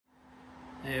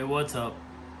Hey, what's up?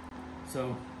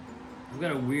 So, I've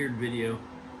got a weird video.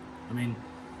 I mean,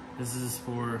 this is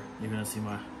for, you're gonna see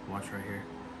my watch right here,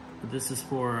 but this is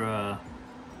for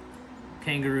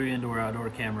Kangaroo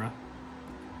indoor-outdoor camera.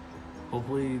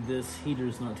 Hopefully this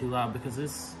heater's not too loud because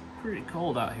it's pretty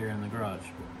cold out here in the garage.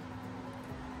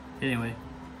 Anyway,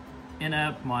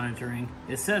 in-app monitoring.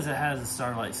 It says it has a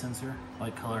starlight sensor,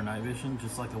 like color night vision,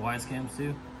 just like the wyze cams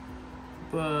do,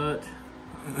 but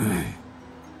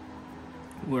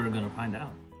we're gonna find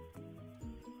out.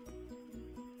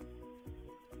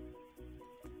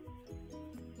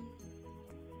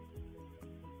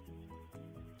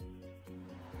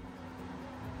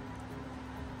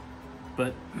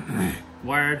 But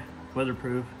wired,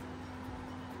 weatherproof,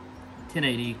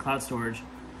 1080, cloud storage.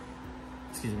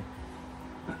 Excuse me.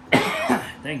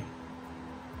 Dang.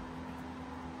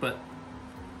 But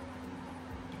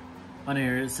on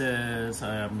here it says,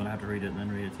 I'm gonna have to read it and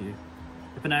then read it to you.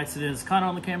 If an accident is caught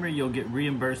on the camera, you'll get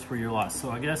reimbursed for your loss.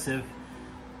 So I guess if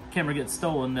the camera gets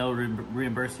stolen, they'll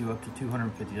reimburse you up to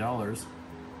 $250.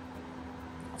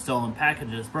 Stolen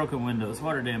packages, broken windows,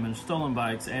 water damage, stolen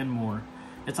bikes, and more.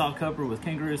 It's all covered with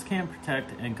Kangaroo's Can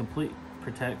Protect and Complete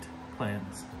Protect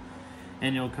plans.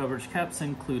 Annual coverage caps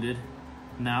included.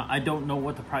 Now, I don't know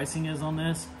what the pricing is on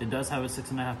this. It does have a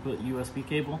 6.5 foot USB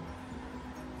cable.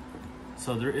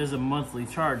 So there is a monthly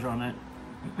charge on it.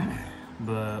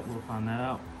 But we'll find that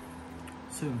out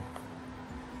soon.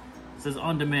 It says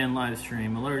on-demand live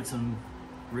stream, alerts and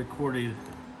recorded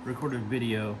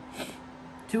video,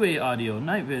 2-way audio,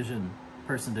 night vision,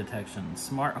 person detection,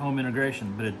 smart home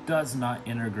integration, but it does not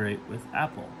integrate with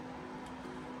Apple,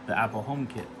 the Apple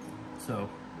HomeKit. So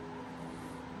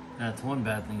that's one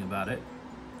bad thing about it.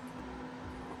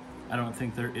 I don't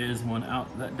think there is one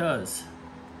out that does.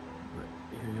 But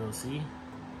here you'll see.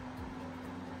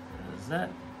 There's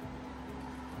that.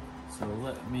 So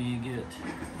let me get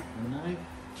a knife,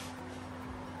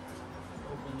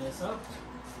 open this up.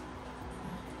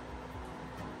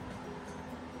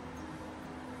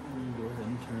 And go ahead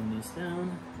and turn this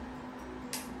down.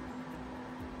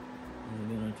 I'm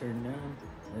gonna turn down.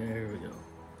 There we go.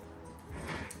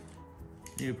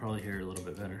 You probably hear it a little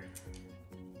bit better.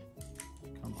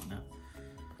 Come on now.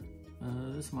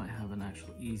 This might have an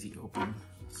actual easy open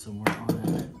somewhere on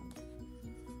it.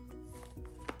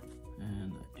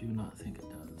 And I do not think it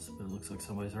does, but it looks like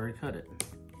somebody's already cut it.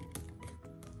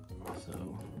 So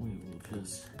we will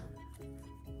just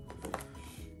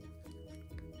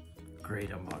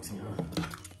great unboxing, huh?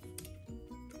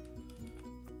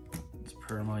 It's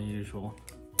per my usual.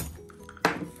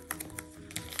 I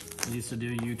used to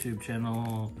do a YouTube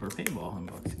channel for paintball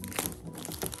unboxing.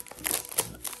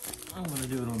 I'm gonna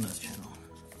do it on this channel.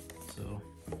 So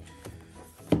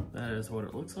that is what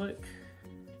it looks like.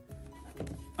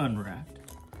 Unwrapped.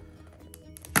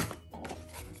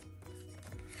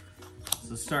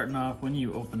 So starting off, when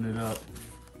you open it up,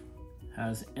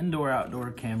 has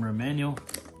indoor-outdoor camera manual.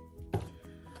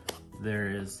 There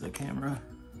is the camera.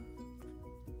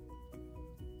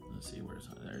 Let's see, where's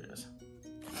it? There it is.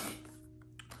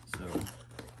 So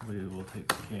we will take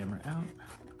the camera out.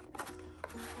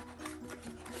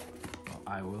 Well,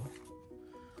 I will.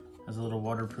 Has a little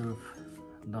waterproof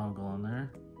dongle on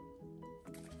there.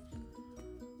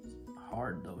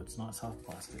 Hard though, it's not soft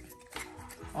plastic.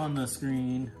 On the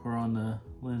screen or on the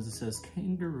lens it says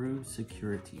Kangaroo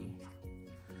Security.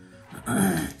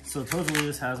 So supposedly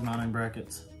this has mounting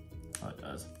brackets. Oh, it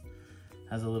does.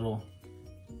 Has a little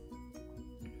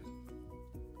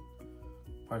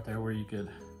part there where you could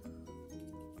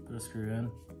put a screw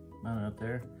in, mount it up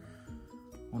there.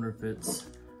 Wonder if it's,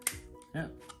 yeah,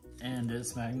 and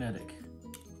it's magnetic.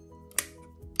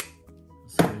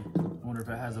 So I wonder if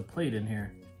it has a plate in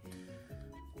here.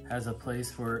 Has a place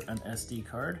for an SD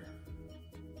card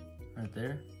right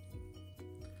there.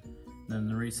 Then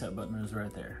the reset button is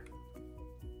right there.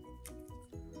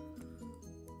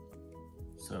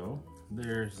 So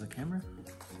there's the camera.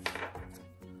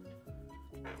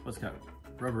 Oh, it's got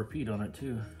rubber feet on it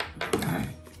too.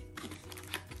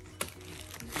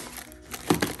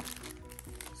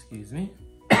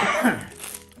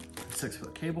 6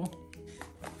 foot cable,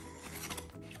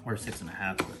 or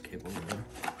 6.5 foot cable.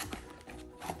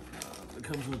 It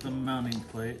comes with a mounting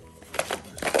plate.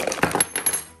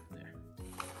 There,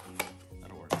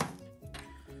 that'll work.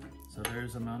 So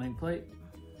there's a mounting plate.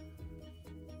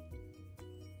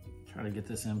 Try to get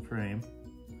this in frame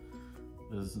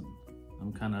because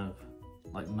I'm kind of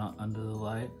like not under the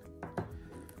light.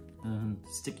 And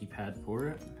sticky pad for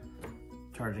it.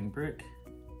 Charging brick.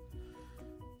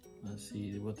 Let's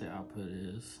see what the output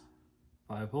is.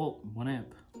 5 volt, 1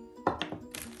 amp.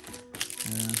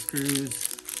 And screws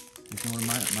If you want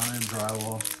to mount in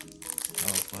drywall,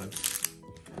 plugs.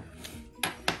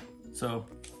 So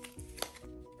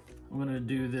I'm gonna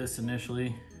do this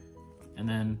initially, and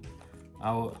then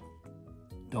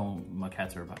my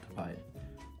cats are about to fight.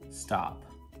 Stop.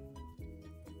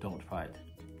 Don't fight.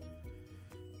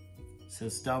 It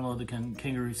says download the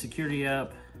Kangaroo security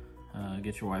app,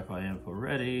 get your Wi-Fi info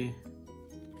ready,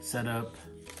 set up,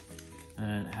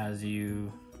 and it has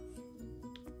you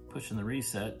pushing the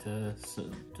reset to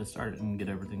start it and get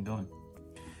everything going.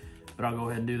 But I'll go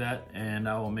ahead and do that, and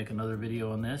I will make another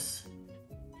video on this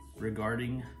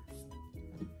regarding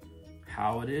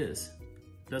how it is.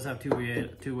 It does have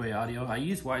two-way audio. I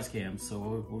use wyze cams,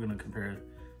 so we're gonna compare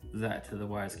that to the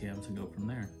wyze cams and go from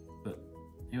there. But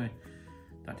anyway,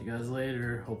 talk to you guys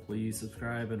later. Hopefully you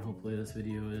subscribe, and hopefully this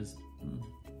video is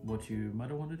what you might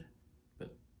have wanted.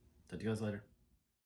 But talk to you guys later.